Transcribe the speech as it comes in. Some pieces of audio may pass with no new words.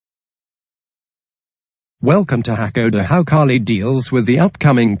Welcome to Hackoda, how Kali deals with the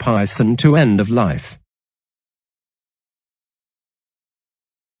upcoming Python 2 end-of-life.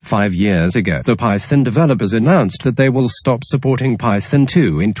 5 years ago, the Python developers announced that they will stop supporting Python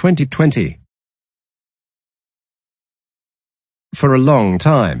 2 in 2020. For a long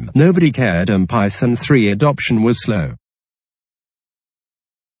time, nobody cared and Python 3 adoption was slow.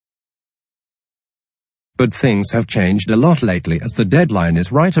 But things have changed a lot lately as the deadline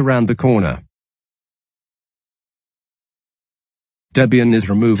is right around the corner. Debian is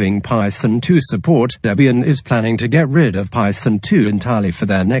removing Python 2 support. Debian is planning to get rid of Python 2 entirely for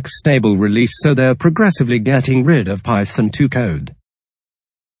their next stable release, so they're progressively getting rid of Python 2 code.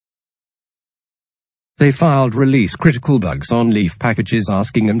 They filed release critical bugs on Lif packages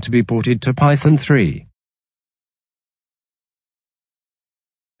asking them to be ported to Python 3.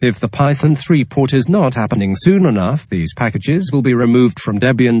 If the Python 3 port is not happening soon enough, these packages will be removed from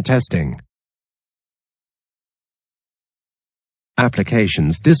Debian testing.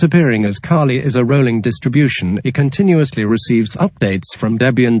 Applications disappearing as Kali is a rolling distribution. It continuously receives updates from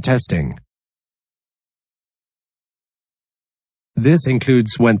Debian testing. This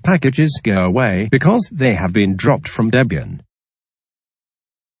includes when packages go away because they have been dropped from Debian.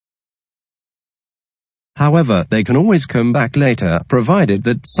 However, they can always come back later, provided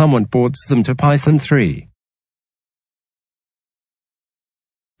that someone ports them to Python 3.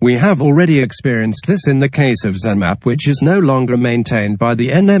 We have already experienced this in the case of Zenmap, which is no longer maintained by the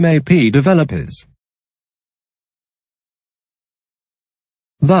NMAP developers.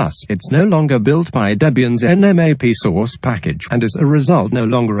 Thus, it's no longer built by Debian's NMAP source package, and as a result no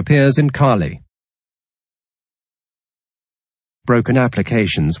longer appears in Kali. Broken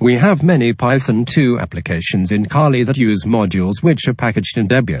applications. We have many Python 2 applications in Kali that use modules which are packaged in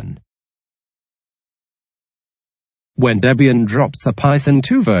Debian. When Debian drops the Python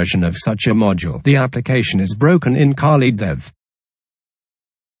 2 version of such a module, the application is broken in Kali dev.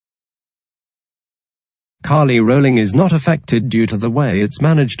 Kali rolling is not affected due to the way it's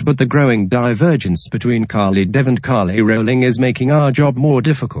managed, but the growing divergence between Kali dev and Kali rolling is making our job more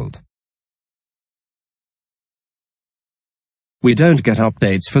difficult. We don't get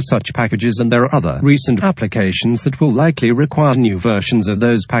updates for such packages, and there are other recent applications that will likely require new versions of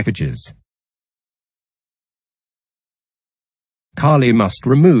those packages. Kali must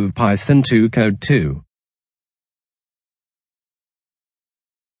remove Python 2 code too.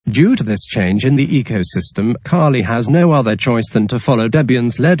 Due to this change in the ecosystem, Kali has no other choice than to follow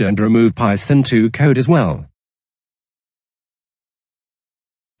Debian's lead and remove Python 2 code as well.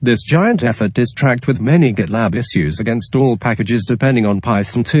 This giant effort is tracked with many GitLab issues against all packages depending on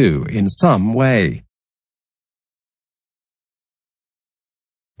Python 2 in some way.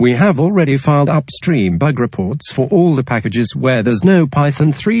 We have already filed upstream bug reports for all the packages where there's no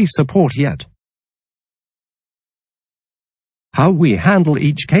Python 3 support yet. How we handle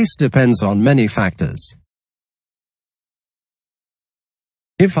each case depends on many factors.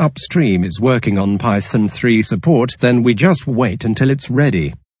 If upstream is working on Python 3 support, then we just wait until it's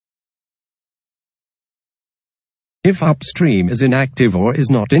ready. If upstream is inactive or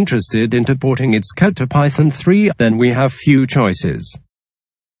is not interested in porting its code to Python 3, then we have few choices.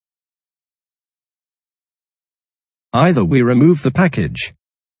 Either we remove the package,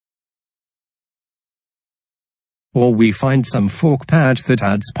 or we find some fork patch that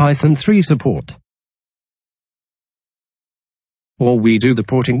adds Python 3 support, or we do the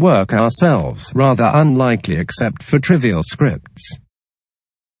porting work ourselves, rather unlikely except for trivial scripts.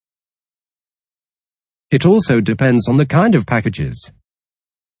 It also depends on the kind of packages.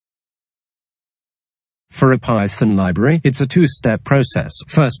 For a Python library, it's a two-step process.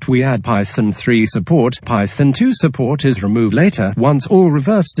 First, we add Python 3 support. Python 2 support is removed later, once all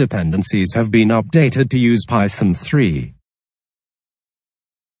reverse dependencies have been updated to use Python 3.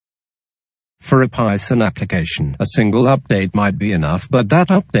 For a Python application, a single update might be enough, but that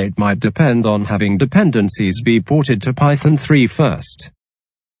update might depend on having dependencies be ported to Python 3 first.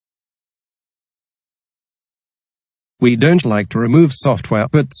 We don't like to remove software,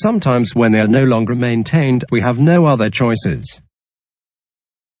 but sometimes when they are no longer maintained, we have no other choices.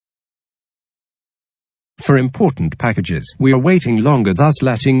 For important packages, we are waiting longer, thus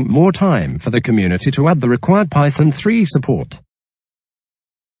letting more time for the community to add the required Python 3 support.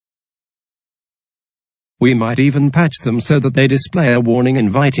 We might even patch them so that they display a warning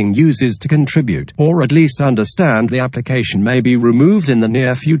inviting users to contribute, or at least understand the application may be removed in the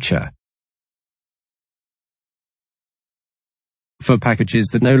near future. For packages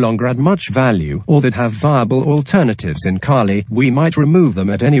that no longer add much value, or that have viable alternatives in Kali, we might remove them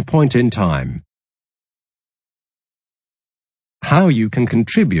at any point in time. How you can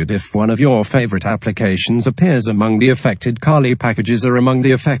contribute if one of your favorite applications appears among the affected Kali packages or among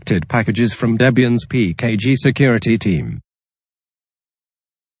the affected packages from Debian's PKG security team.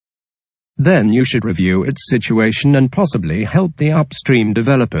 Then you should review its situation and possibly help the upstream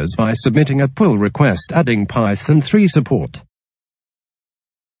developers by submitting a pull request adding Python 3 support.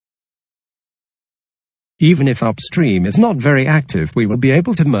 Even if upstream is not very active, we will be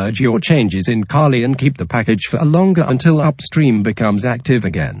able to merge your changes in Kali and keep the package for longer until upstream becomes active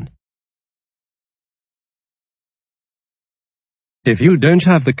again. If you don't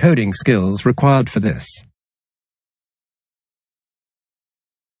have the coding skills required for this,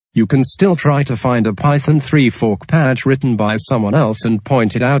 you can still try to find a Python 3 fork patch written by someone else and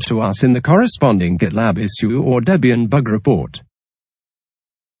point it out to us in the corresponding GitLab issue or Debian bug report.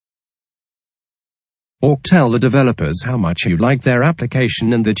 Or tell the developers how much you like their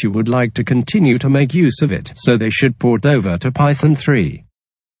application and that you would like to continue to make use of it, so they should port over to Python 3.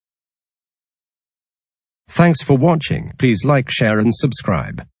 Thanks for watching. Please like, share and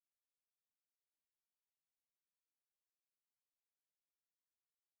subscribe.